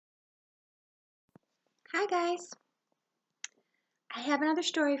Hi guys, I have another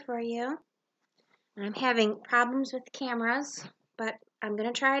story for you. I'm having problems with cameras, but I'm going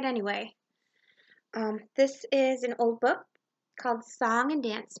to try it anyway. This is an old book called Song and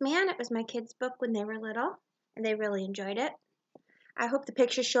Dance Man. It was my kids' book when they were little, and they really enjoyed it. I hope the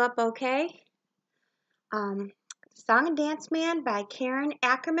pictures show up okay. Song and Dance Man by Karen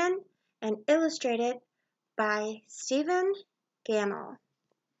Ackerman and illustrated by Stephen Gammell.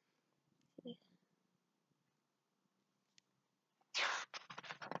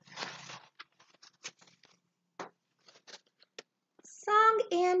 Song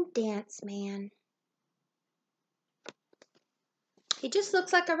and Dance Man. He just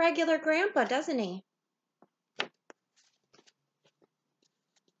looks like a regular grandpa, doesn't he?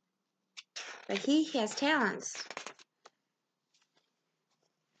 But he has talents.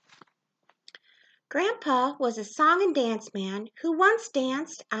 Grandpa was a song and dance man who once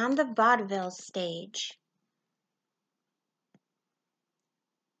danced on the vaudeville stage.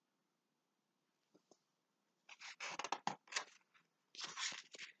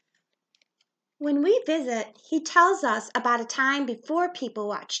 When we visit, he tells us about a time before people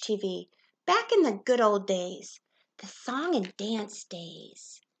watched TV, back in the good old days, the song and dance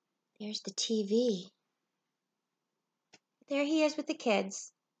days. There's the TV. There he is with the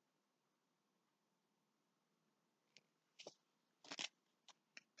kids.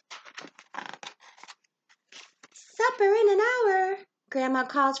 Supper in an hour, Grandma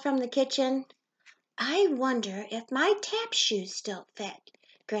calls from the kitchen. I wonder if my tap shoes still fit,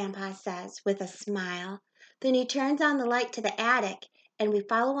 Grandpa says with a smile. Then he turns on the light to the attic, and we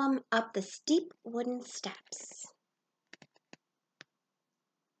follow him up the steep wooden steps.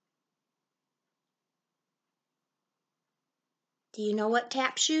 Do you know what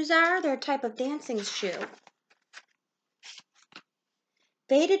tap shoes are? They're a type of dancing shoe.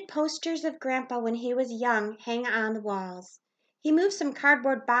 Faded posters of Grandpa when he was young hang on the walls. He moves some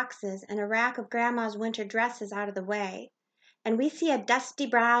cardboard boxes and a rack of Grandma's winter dresses out of the way, and we see a dusty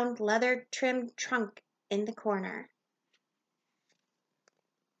brown leather-trimmed trunk in the corner.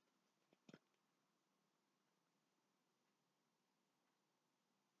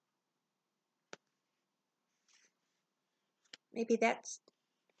 Maybe that's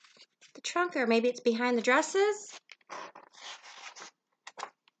the trunk, or maybe it's behind the dresses.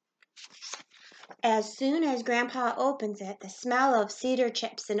 As soon as Grandpa opens it, the smell of cedar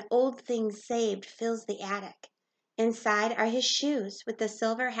chips and old things saved fills the attic. Inside are his shoes with the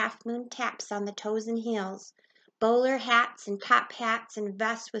silver half-moon taps on the toes and heels, bowler hats and top hats and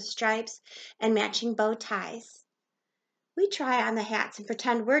vests with stripes and matching bow ties. We try on the hats and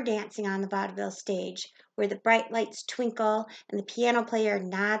pretend we're dancing on the vaudeville stage, where the bright lights twinkle and the piano player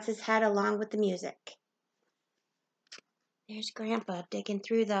nods his head along with the music. There's Grandpa digging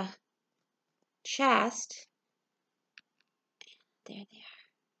through the chest. There they are.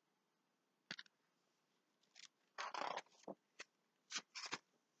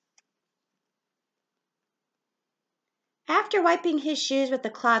 After wiping his shoes with the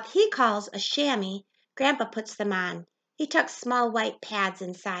cloth he calls a chamois, Grandpa puts them on. He tucks small white pads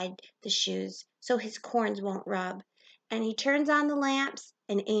inside the shoes so his corns won't rub, and he turns on the lamps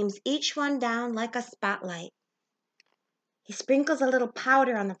and aims each one down like a spotlight. He sprinkles a little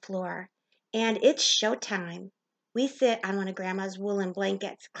powder on the floor, and it's showtime. We sit on one of Grandma's woolen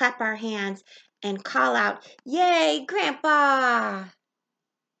blankets, clap our hands, and call out, "Yay, Grandpa!"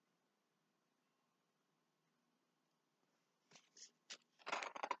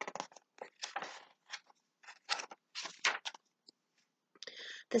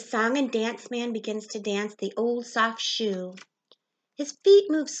 The song and dance man begins to dance the old soft shoe. His feet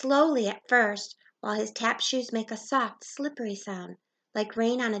move slowly at first, while his tap shoes make a soft, slippery sound, like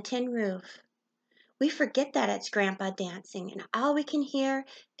rain on a tin roof. We forget that it's Grandpa dancing, and all we can hear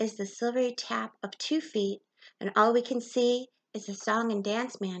is the silvery tap of 2 feet, and all we can see is the song and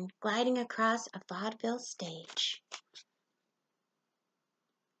dance man gliding across a vaudeville stage.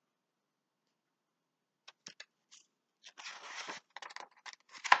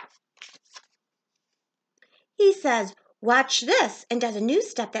 He says, "Watch this," and does a new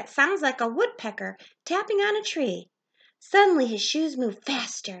step that sounds like a woodpecker tapping on a tree. Suddenly his shoes move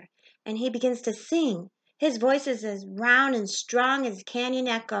faster, and he begins to sing. His voice is as round and strong as a canyon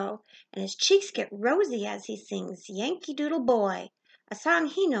echo, and his cheeks get rosy as he sings "Yankee Doodle Boy," a song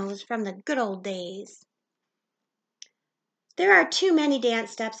he knows from the good old days. There are too many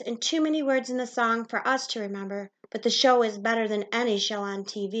dance steps and too many words in the song for us to remember, but the show is better than any show on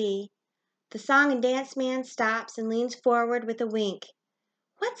TV. The song and dance man stops and leans forward with a wink.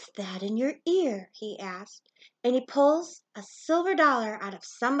 "What's that in your ear?" he asked, and he pulls a silver dollar out of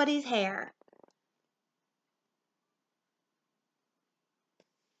somebody's hair.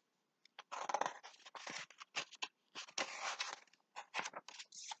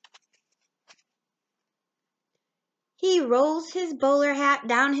 He rolls his bowler hat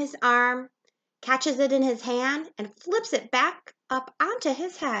down his arm, catches it in his hand, and flips it back up onto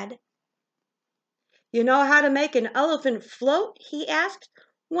his head. You know how to make an elephant float? He asked.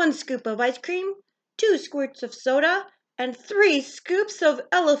 1 scoop of ice cream, 2 squirts of soda, and 3 scoops of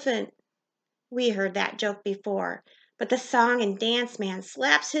elephant. We heard that joke before, but the song and dance man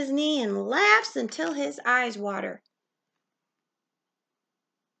slaps his knee and laughs until his eyes water.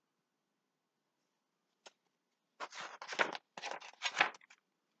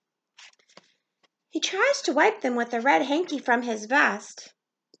 He tries to wipe them with a red hanky from his vest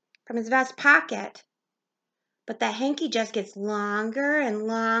pocket, but the hanky just gets longer and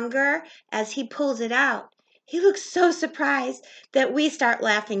longer as he pulls it out. He looks so surprised that we start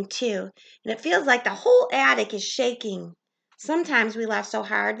laughing too, and it feels like the whole attic is shaking. Sometimes we laugh so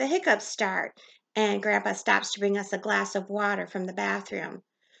hard the hiccups start, and Grandpa stops to bring us a glass of water from the bathroom.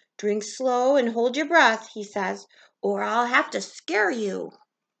 Drink slow and hold your breath, he says, or I'll have to scare you.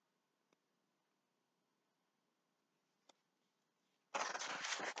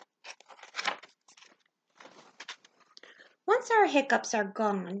 Once our hiccups are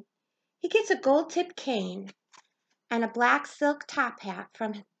gone, he gets a gold-tipped cane and a black silk top hat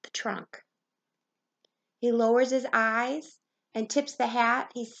from the trunk. He lowers his eyes and tips the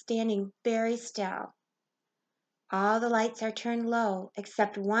hat. He's standing very still. All the lights are turned low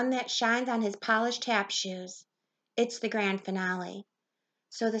except one that shines on his polished tap shoes. It's the grand finale.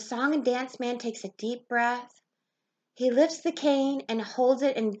 So the song and dance man takes a deep breath. He lifts the cane and holds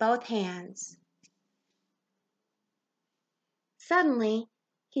it in both hands. Suddenly,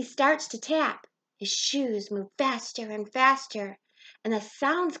 he starts to tap. His shoes move faster and faster, and the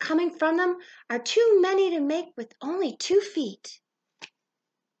sounds coming from them are too many to make with only 2 feet.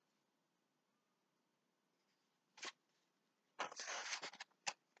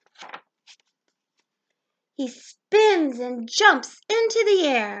 He spins and jumps into the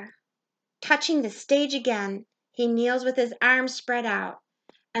air. Touching the stage again, he kneels with his arms spread out,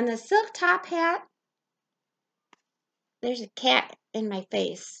 and the silk top hat, there's a cat in my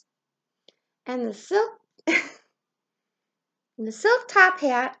face, and the silk top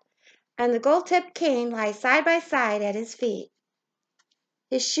hat and the gold-tipped cane lie side by side at his feet.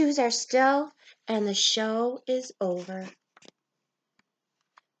 His shoes are still, and the show is over.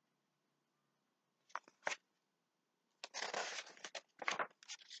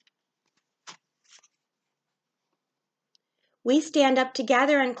 We stand up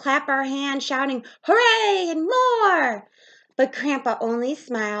together and clap our hands, shouting, "Hooray!" and more. But Grandpa only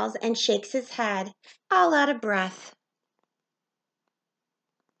smiles and shakes his head, all out of breath.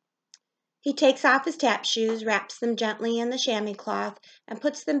 He takes off his tap shoes, wraps them gently in the chamois cloth, and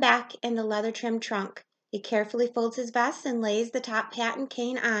puts them back in the leather-trimmed trunk. He carefully folds his vest and lays the top hat and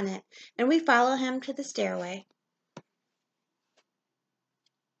cane on it, and we follow him to the stairway.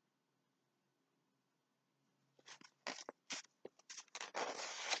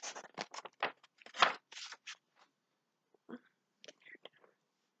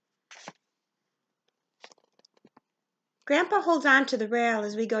 Grandpa holds on to the rail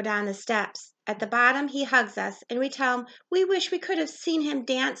as we go down the steps. At the bottom, he hugs us, and we tell him we wish we could have seen him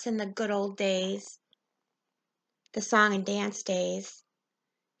dance in the good old days, the song and dance days.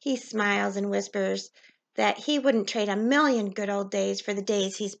 He smiles and whispers that he wouldn't trade a million good old days for the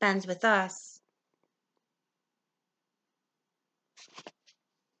days he spends with us.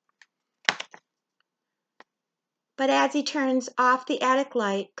 But as he turns off the attic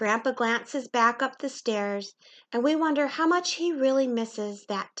light, Grandpa glances back up the stairs, and we wonder how much he really misses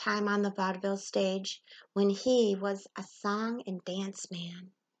that time on the vaudeville stage when he was a song and dance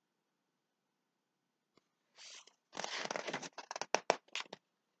man.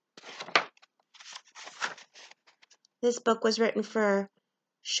 This book was written for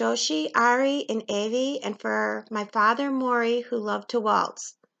Shoshi, Ari, and Avi, and for my father, Maury, who loved to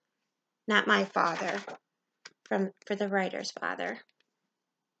waltz. Not my father, for the writer's father.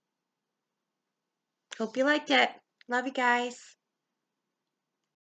 Hope you liked it. Love you guys.